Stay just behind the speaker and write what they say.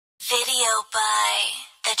Video by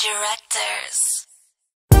the directors.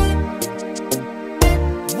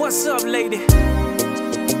 What's up, lady?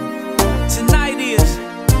 Tonight is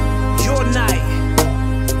your night.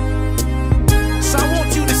 So I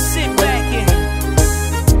want you to sit back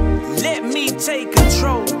and let me take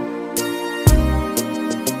control.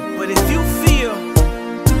 But if you feel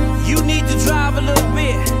you need to drive a little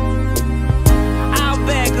bit, I'll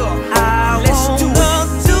back up. Let's do it.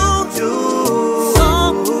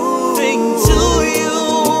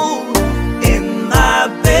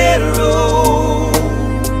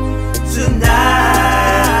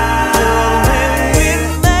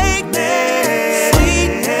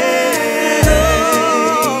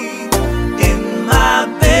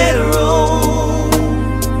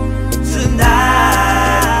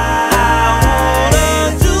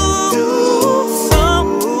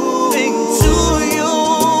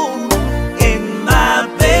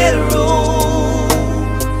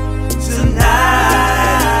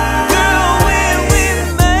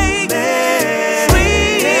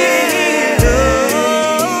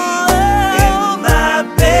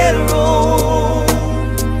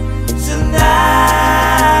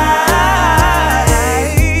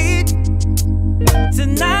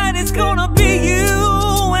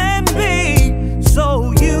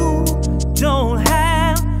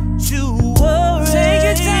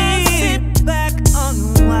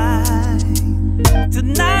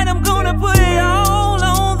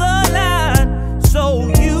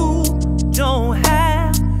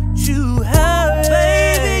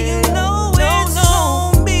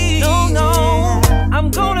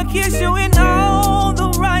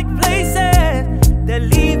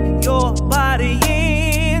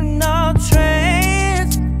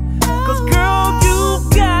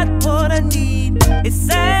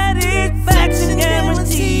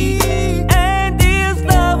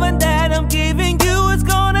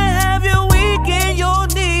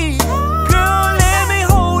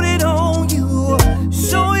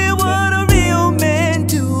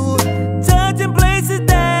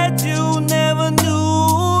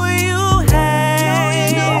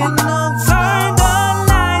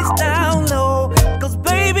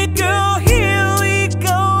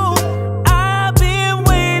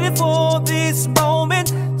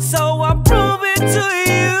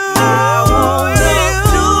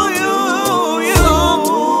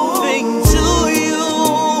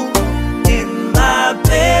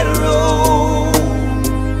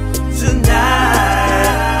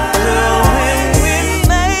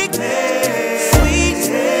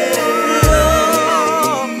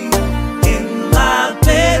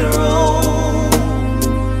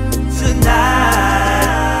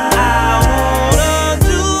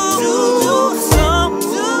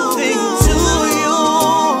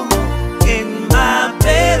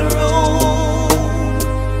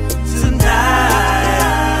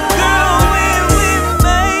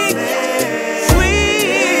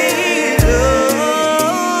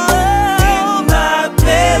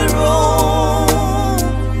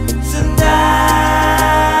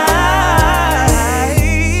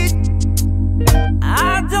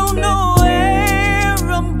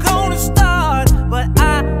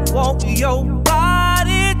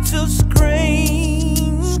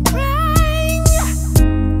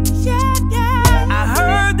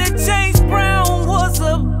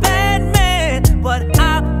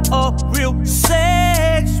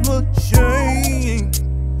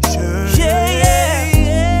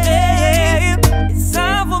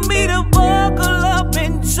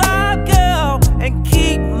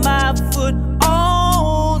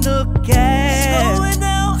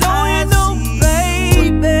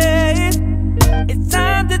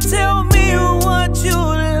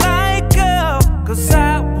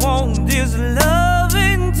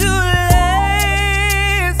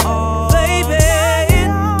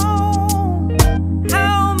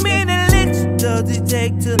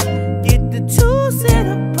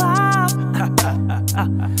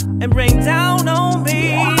 And rain down on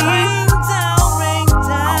me. Rain down,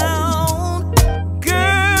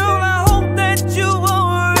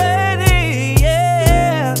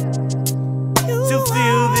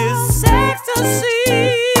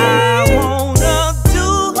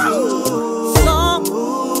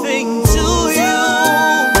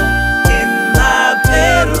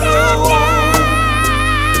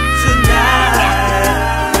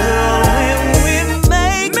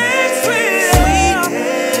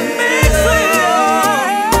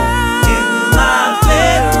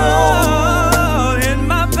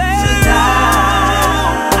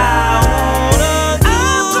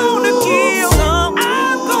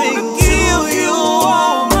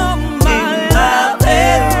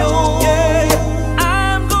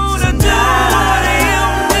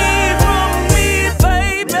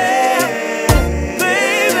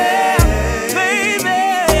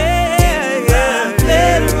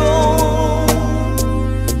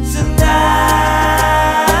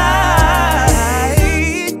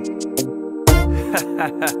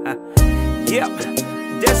 Yep,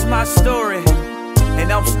 that's my story,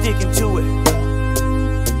 and I'm sticking to it.